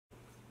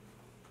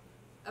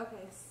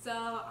Okay, so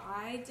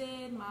I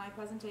did my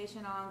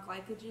presentation on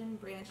glycogen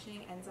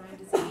branching enzyme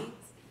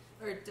disease,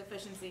 or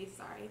deficiency,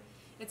 sorry.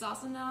 It's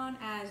also known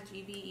as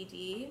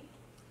GBED.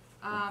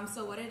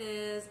 So what it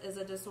is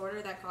a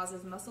disorder that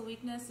causes muscle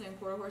weakness in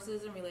quarter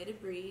horses and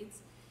related breeds.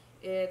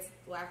 It's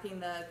lacking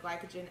the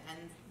glycogen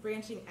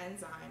branching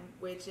enzyme,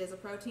 which is a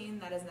protein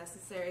that is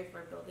necessary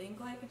for building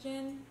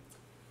glycogen.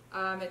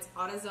 It's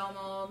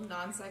autosomal,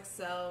 non-sex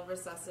cell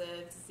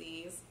recessive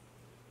disease.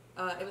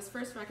 It was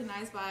first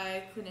recognized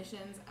by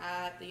clinicians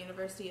at the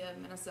University of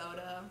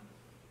Minnesota.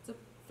 It's a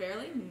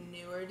fairly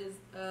newer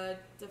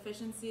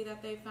deficiency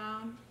that they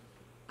found.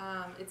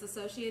 It's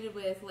associated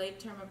with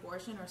late-term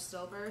abortion or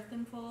stillbirth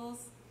in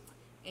foals,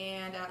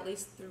 and at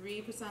least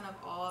 3% of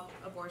all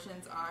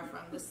abortions are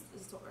from this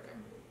disorder.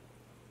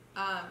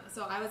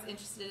 So I was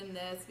interested in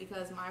this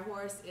because my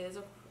horse is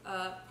a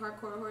part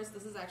quarter horse.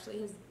 This is actually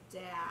his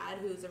dad,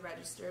 who's a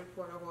registered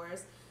quarter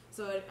horse.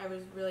 So I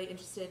was really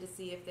interested to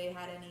see if they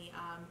had any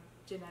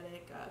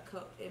genetic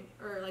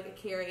or like a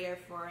carrier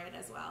for it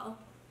as well.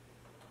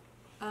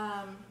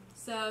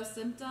 So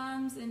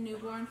symptoms in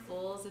newborn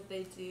foals, if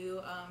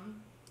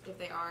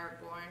they are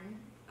born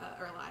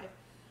or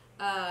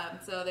alive.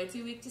 So they're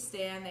too weak to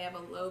stand. They have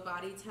a low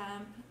body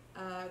temp.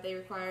 They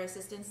require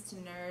assistance to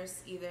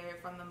nurse either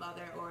from the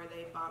mother or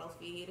they bottle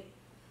feed.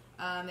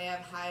 They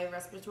have high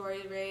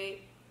respiratory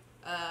rate,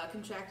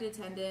 contracted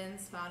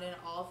tendons found in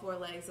all 4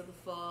 legs of the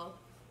foal,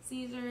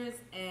 seizures,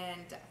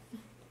 and death.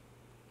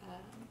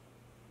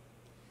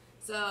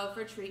 So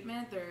for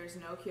treatment, there's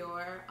no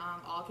cure.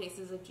 All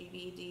cases of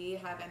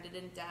GBED have ended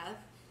in death.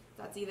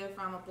 That's either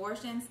from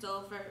abortion,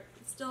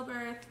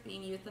 stillbirth,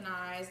 being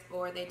euthanized,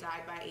 or they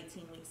died by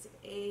 18 weeks of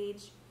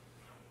age.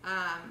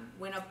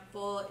 When a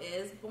foal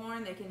is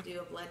born, they can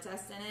do a blood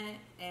test in it,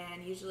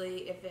 and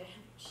usually if it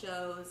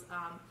shows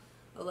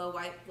a low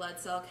white blood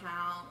cell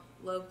count,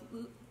 low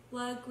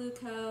blood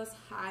glucose,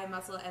 high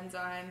muscle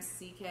enzymes,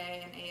 CK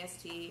and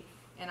AST,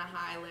 and a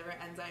high liver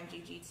enzyme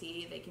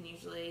GGT, they can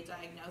usually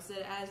diagnose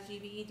it as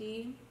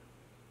GBED.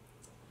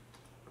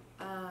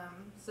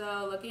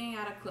 So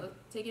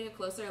taking a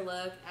closer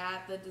look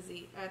at the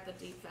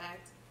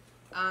defect,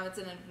 it's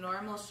an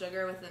abnormal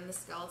sugar within the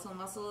skeletal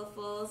muscle of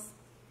foals.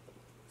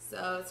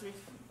 So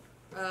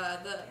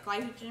the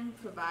glycogen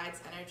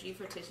provides energy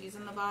for tissues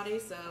in the body.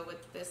 So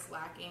with this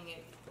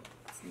lacking,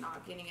 it's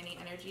not getting any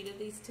energy to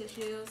these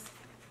tissues.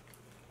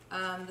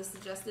 The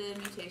suggested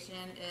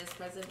mutation is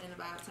present in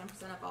about 10%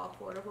 of all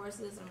quarter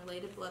horses and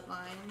related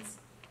bloodlines.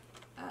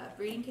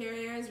 Breeding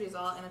carriers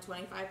result in a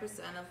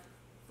 25% of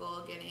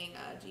foal getting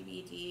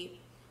GBED.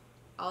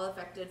 All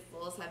affected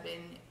foals have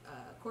been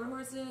quarter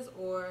horses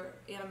or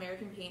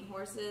American paint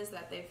horses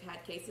that they've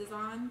had cases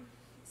on.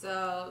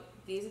 So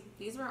these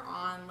were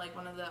on like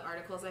one of the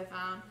articles I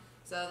found.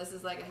 So this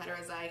is like a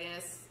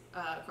heterozygous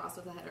crossed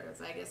with a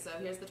heterozygous. So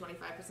here's the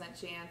 25%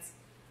 chance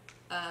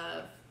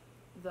of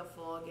the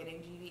foal getting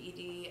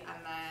GBED,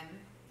 and then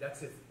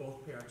that's if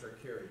both parents are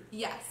carried.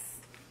 Yes,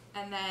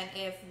 and then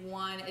if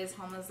one is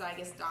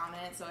homozygous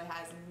dominant, so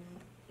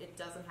it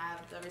doesn't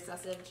have the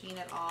recessive gene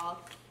at all,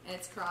 and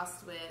it's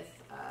crossed with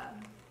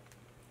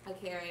a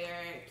carrier,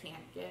 it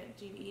can't get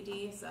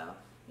GBED. So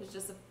it's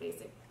just a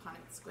basic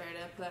Punnett square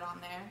to put on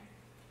there.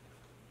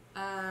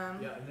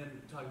 Yeah, and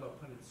then talking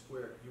about Punnett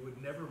square, you would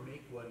never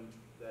make one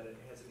that it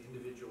has an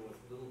individual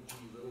with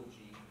little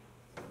g,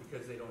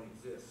 because they don't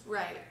exist.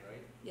 Right.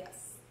 Right?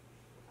 Yes.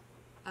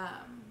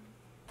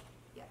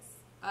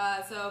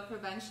 Yes. So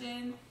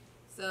prevention.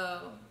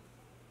 So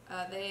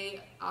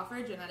they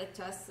offer genetic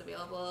tests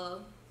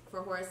available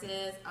for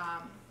horses.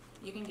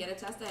 You can get a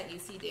test at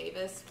UC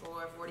Davis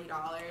for $40,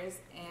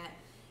 and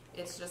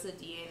it's just a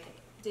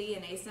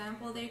DNA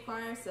sample they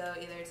require. So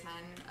either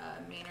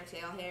 10 mane or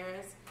tail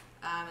hairs,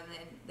 and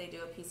then they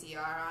do a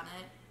PCR on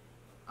it.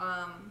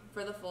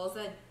 For the foals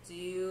that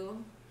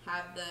do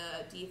have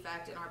the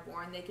defect and are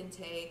born, they can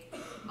take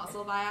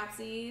muscle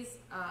biopsies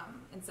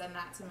and send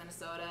that to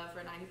Minnesota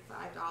for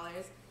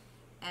 $95,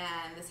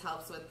 and this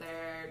helps with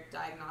their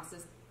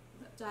diagnosis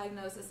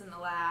in the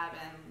lab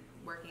and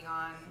working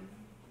on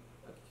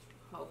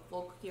a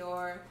hopeful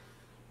cure.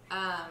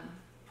 Now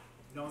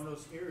on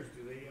those hairs,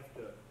 do they have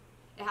to?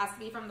 It has to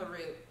be from the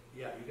root.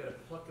 Yeah, you got to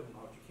pluck them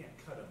out. You can't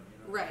cut them.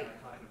 Right. I'm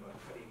not talking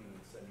about cutting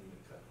and sending the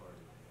cut part.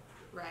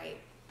 Right.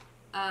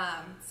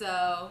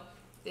 So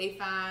they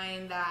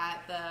find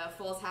that the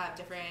foals have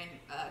different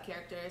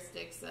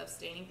characteristics of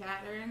staining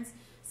patterns.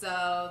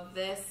 So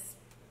this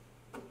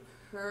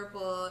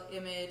purple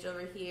image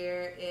over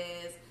here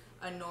is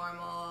a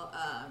normal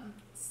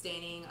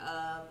staining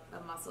of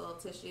a muscle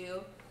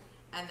tissue.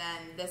 And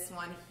then this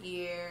one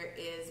here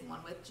is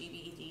one with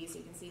GBED, so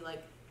you can see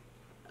like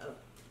a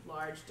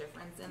large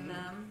difference in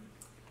them.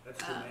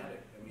 That's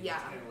dramatic. I mean, yeah.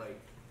 It's kind of like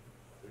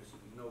there's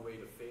no way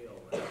to fail.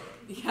 Right?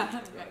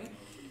 Yeah, right.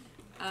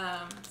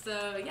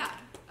 So yeah,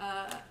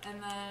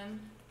 and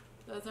then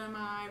those are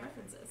my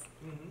references.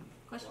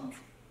 Questions? Wow.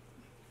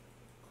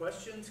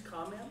 Questions,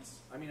 comments?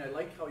 I mean, I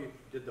like how you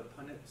did the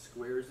Punnett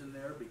squares in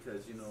there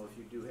because, if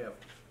you do have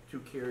two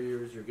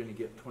carriers, you're going to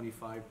get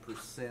 25%.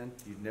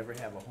 You'd never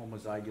have a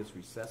homozygous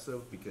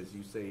recessive because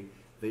you say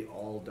they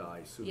all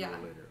die sooner or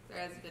later. There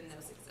has been no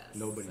success.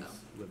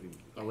 Nobody's living.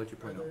 I'll let you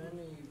point out. Are there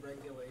any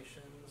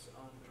regulations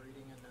on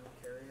breeding a known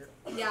carrier?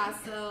 Yeah,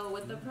 so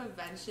with the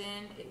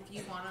prevention, if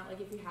you want to, like,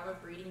 if you have a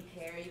breeding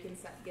pair, you can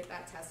get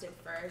that tested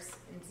first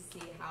and to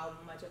see how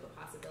much of a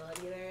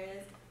possibility there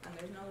is. And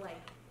there's no, like,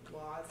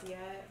 laws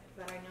yet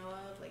that I know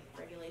of, like,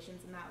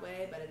 regulations in that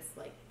way, but it's,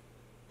 like,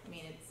 I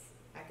mean, it's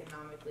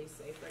economically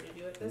safer to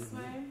do it this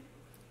way.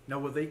 Now,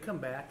 will they come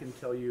back and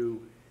tell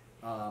you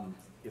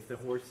if the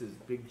horse is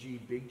big G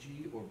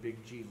or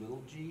big G,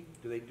 little g?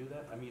 Do they do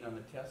that? I mean, on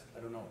the test? I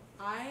don't know.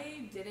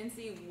 I didn't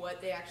see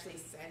what they actually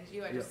send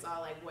you. I just saw,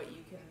 like, what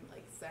you can,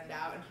 like, send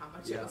out and how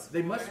much it was for.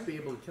 They must be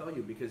able to tell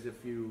you because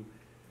if you're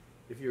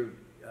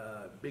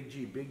big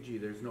G,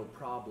 there's no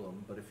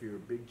problem. But if you're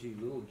big G,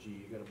 little g,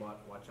 you got to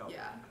watch out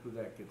who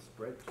that gets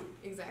spread to.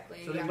 Exactly.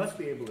 So they must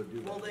be able to do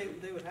that. Well,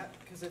 they would have,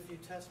 because if you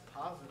test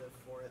positive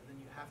for it, then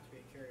you have to be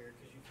a carrier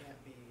because you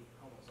can't be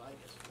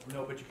homozygous for it.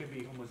 No, but you could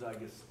be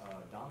homozygous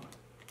dominant.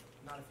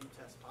 Not if you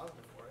test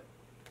positive for it.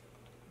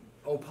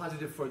 Oh,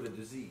 positive for the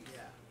disease.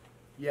 Yeah.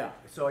 Yeah.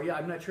 So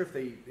I'm not sure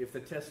if the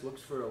test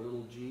looks for a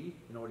little g.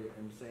 You know what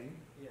I'm saying?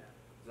 Yeah.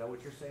 Is that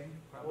what you're saying?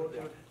 Well,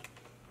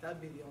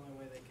 that'd be the only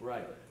way they could do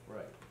it.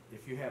 Right.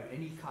 If you have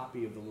any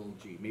copy of the little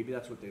g, maybe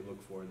that's what they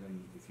look for.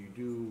 Then if you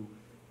do,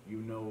 you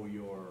know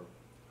you're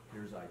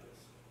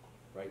heterozygous,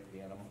 right?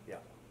 The animal. Yeah.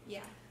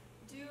 Yeah.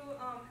 Do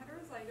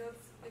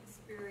heterozygotes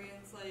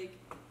experience like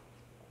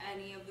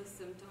any of the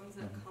symptoms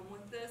that come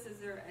with this? Is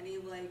there any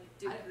like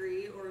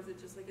degree, or is it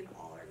just like an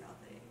all or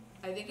nothing?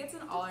 I think it's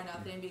an all or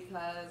nothing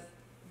because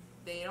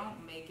they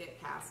don't make it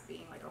past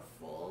being like a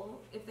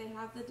full if they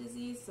have the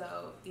disease.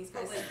 So these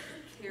guys, but, like,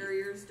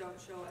 carriers don't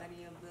show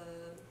any of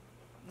the.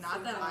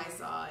 Not that I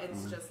saw.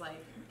 It's just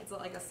like it's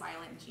like a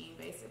silent gene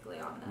basically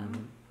on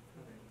them.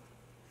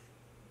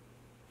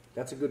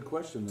 That's a good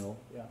question, though.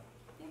 Yeah.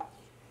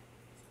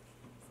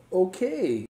 Okay.